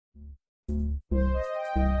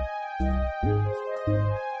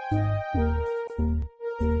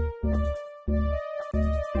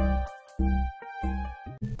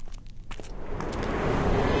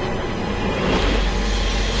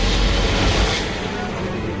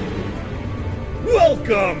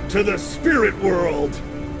Welcome to the spirit world!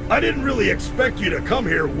 I didn't really expect you to come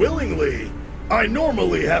here willingly. I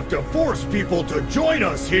normally have to force people to join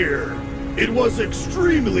us here. It was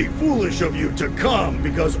extremely foolish of you to come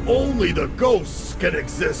because only the ghosts can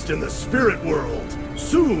exist in the spirit world.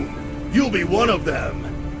 Soon, you'll be one of them.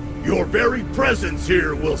 Your very presence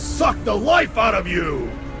here will suck the life out of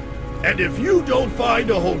you. And if you don't find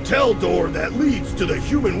a hotel door that leads to the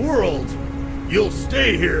human world, you'll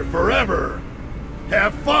stay here forever.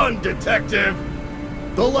 Have fun, detective.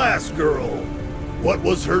 The last girl. What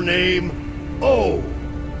was her name? Oh,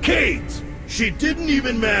 Kate. She didn't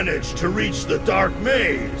even manage to reach the dark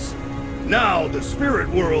maze. Now the spirit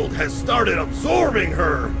world has started absorbing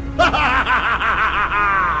her. Ha ha ha ha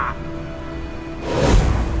ha!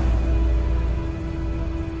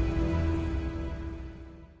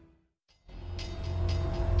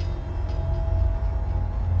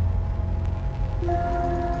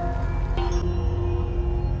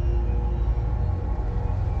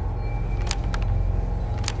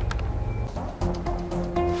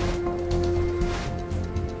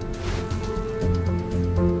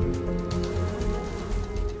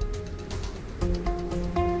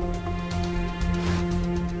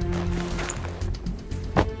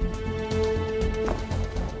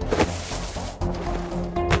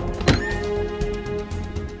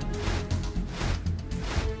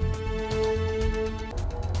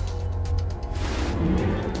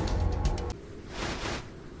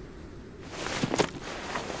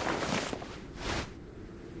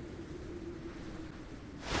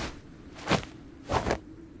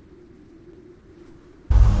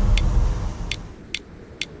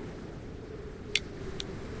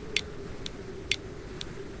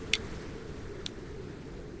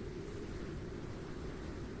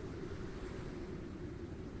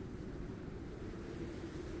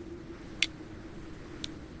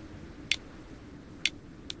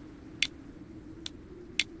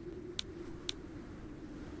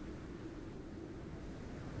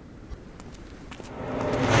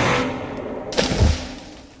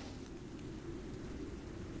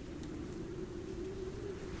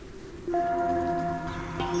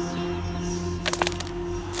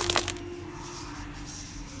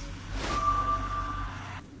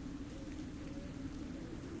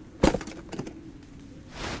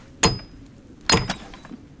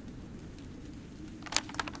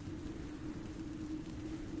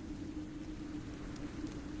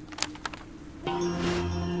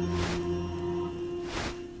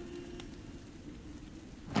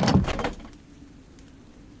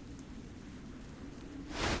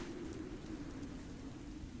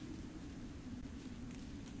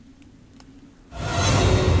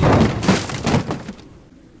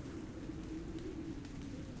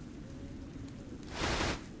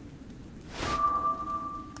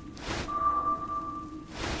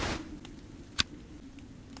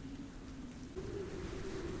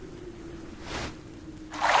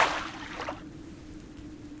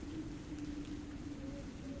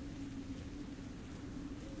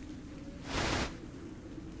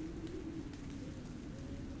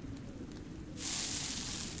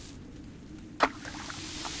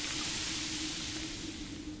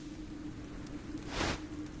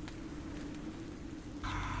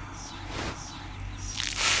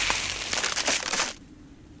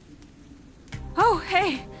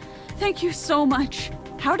 Hey, thank you so much.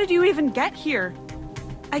 How did you even get here?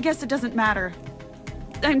 I guess it doesn't matter.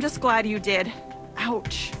 I'm just glad you did.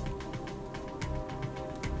 Ouch.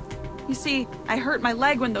 You see, I hurt my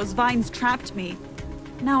leg when those vines trapped me.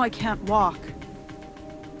 Now I can't walk.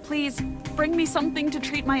 Please, bring me something to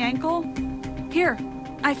treat my ankle? Here,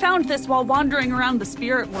 I found this while wandering around the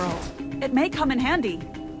spirit world. It may come in handy.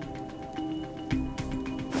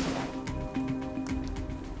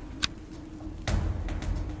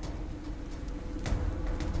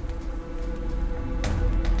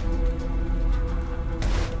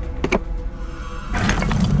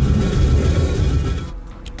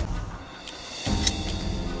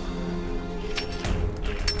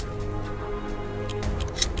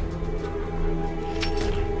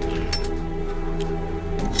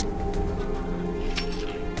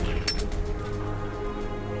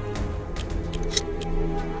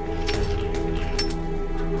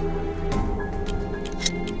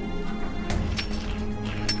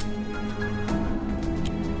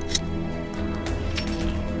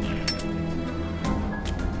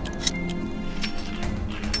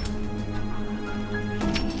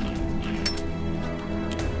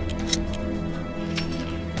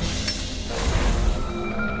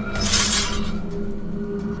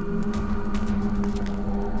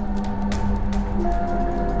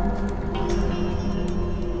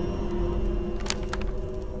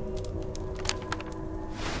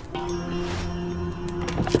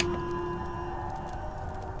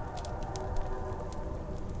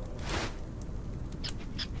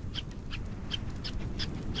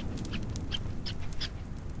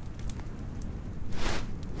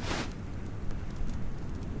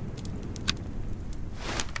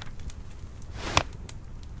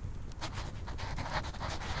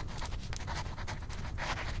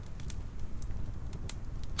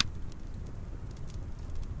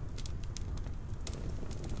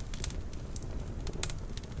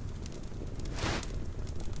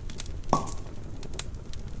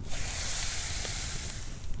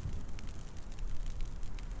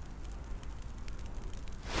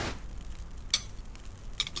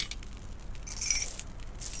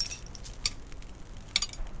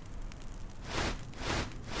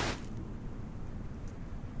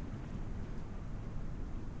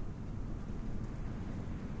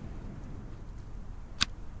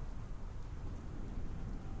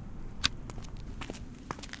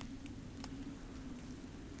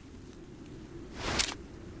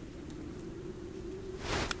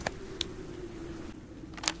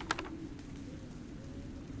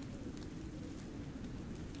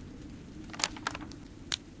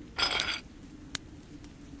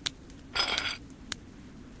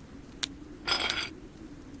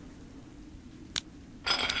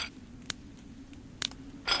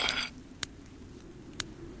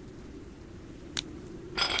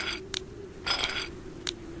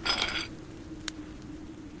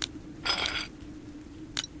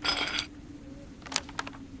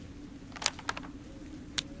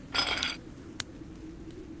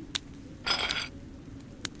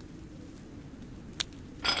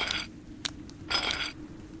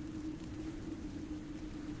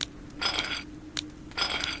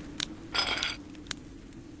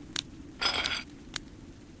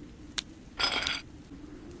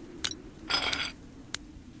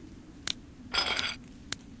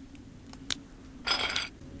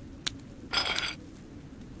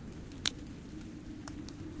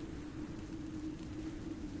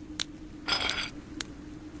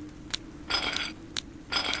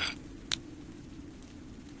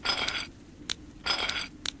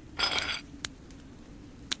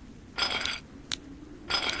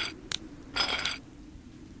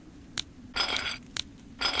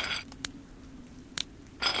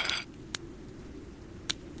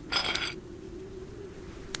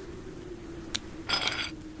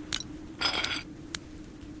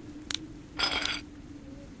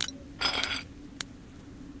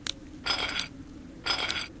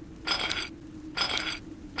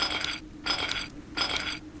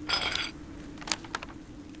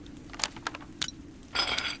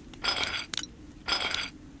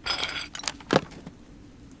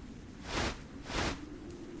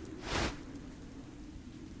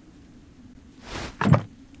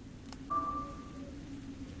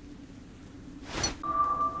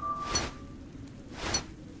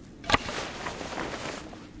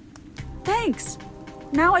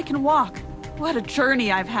 Now I can walk. What a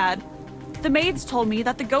journey I've had. The maids told me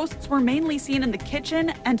that the ghosts were mainly seen in the kitchen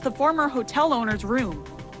and the former hotel owner's room.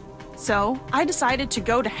 So, I decided to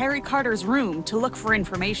go to Harry Carter's room to look for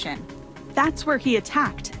information. That's where he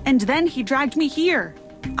attacked, and then he dragged me here.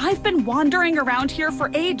 I've been wandering around here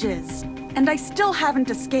for ages, and I still haven't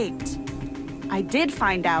escaped. I did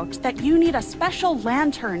find out that you need a special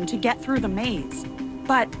lantern to get through the maze,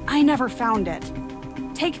 but I never found it.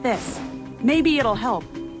 Take this. Maybe it'll help.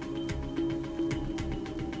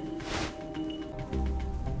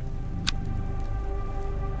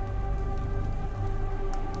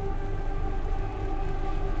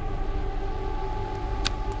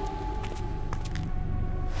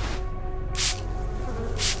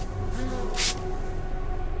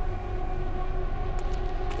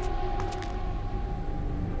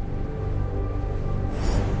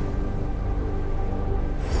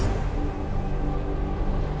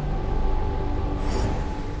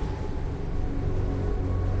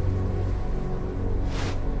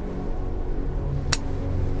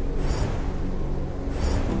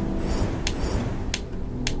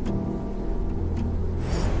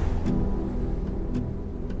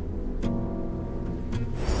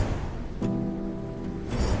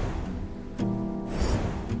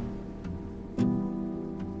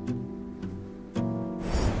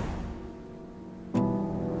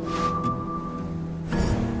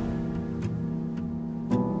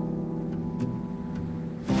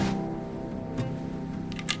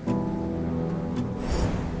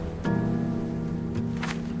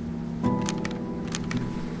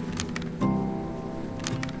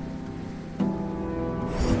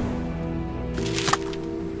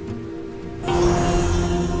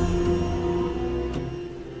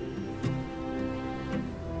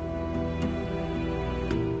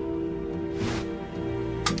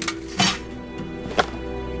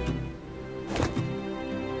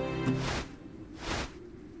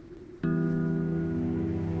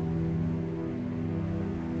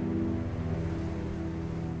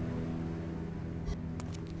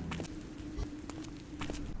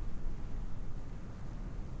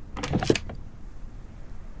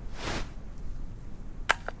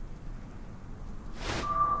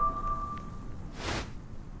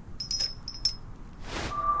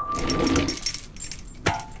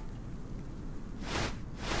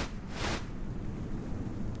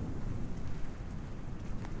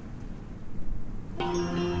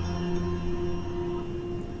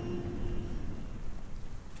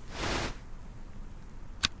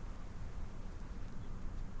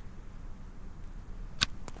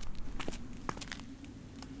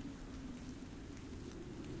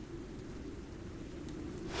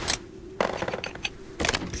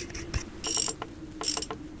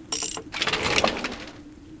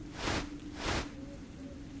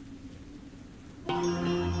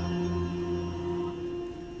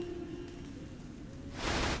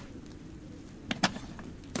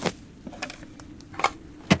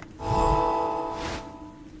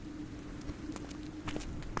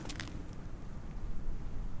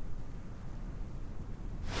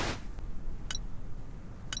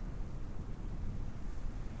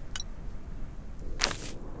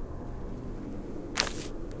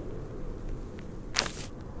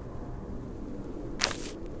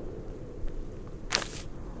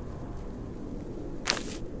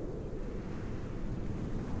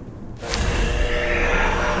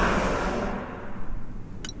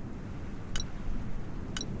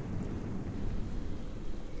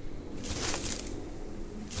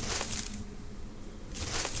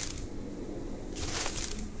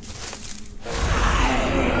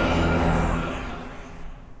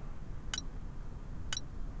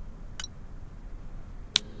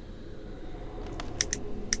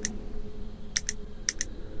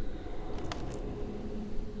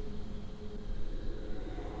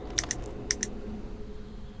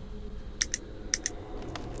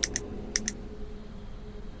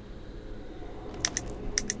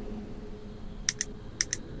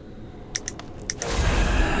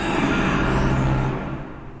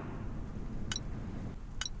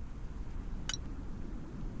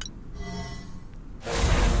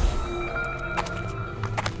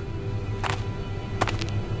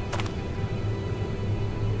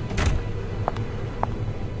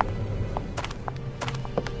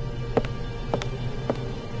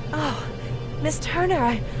 Miss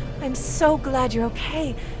Turner, I'm so glad you're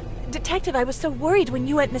okay. Detective, I was so worried when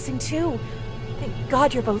you went missing too. Thank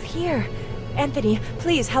God you're both here. Anthony,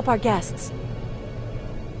 please help our guests.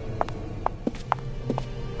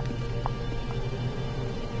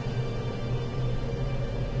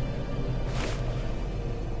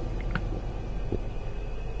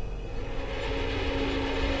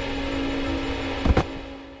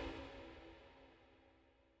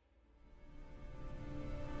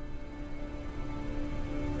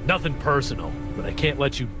 Nothing personal, but I can't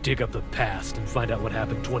let you dig up the past and find out what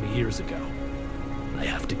happened 20 years ago. I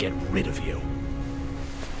have to get rid of you.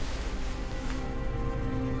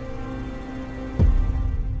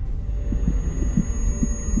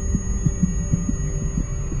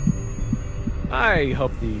 I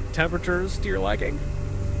hope the temperature's to your liking.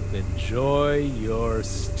 Enjoy your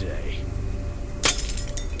stay.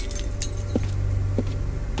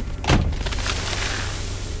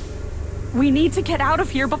 We need to get out of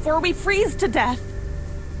here before we freeze to death.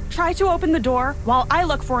 Try to open the door while I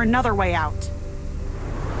look for another way out.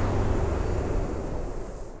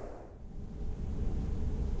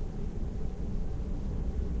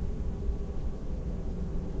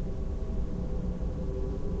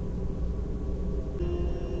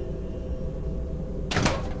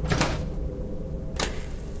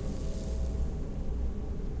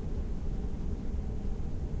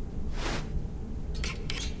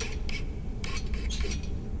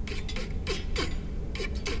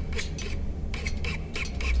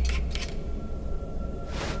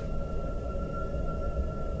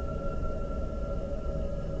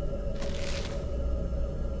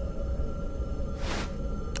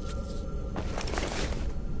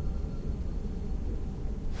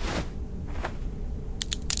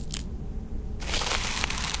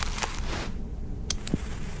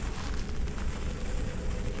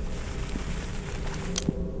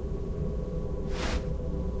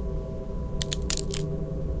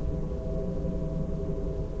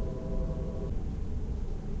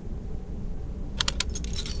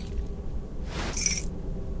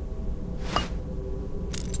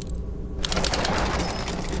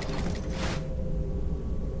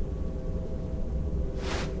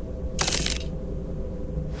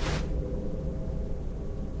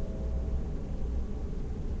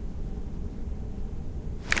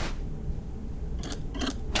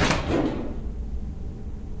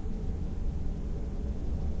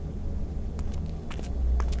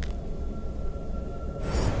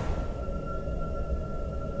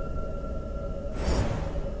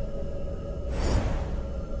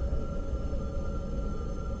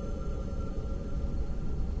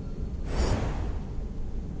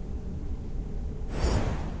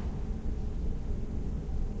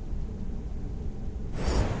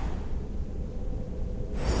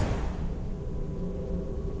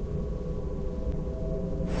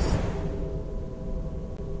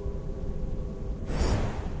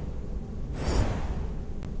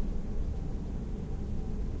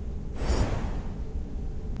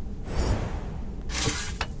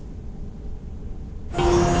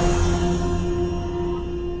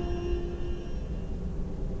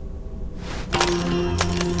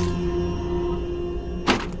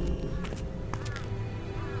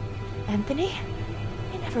 Anthony?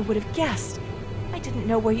 I never would have guessed. I didn't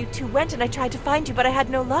know where you two went and I tried to find you, but I had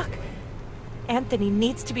no luck. Anthony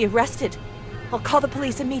needs to be arrested. I'll call the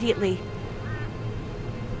police immediately.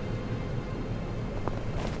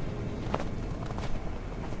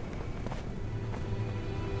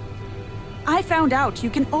 I found out you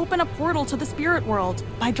can open a portal to the spirit world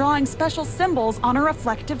by drawing special symbols on a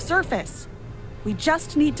reflective surface. We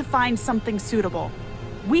just need to find something suitable.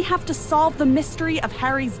 We have to solve the mystery of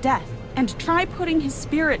Harry's death and try putting his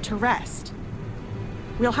spirit to rest.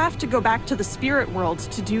 We'll have to go back to the spirit world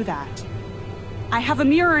to do that. I have a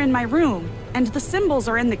mirror in my room, and the symbols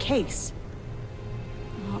are in the case.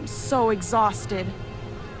 Oh, I'm so exhausted,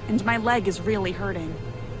 and my leg is really hurting.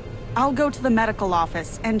 I'll go to the medical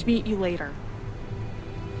office and meet you later.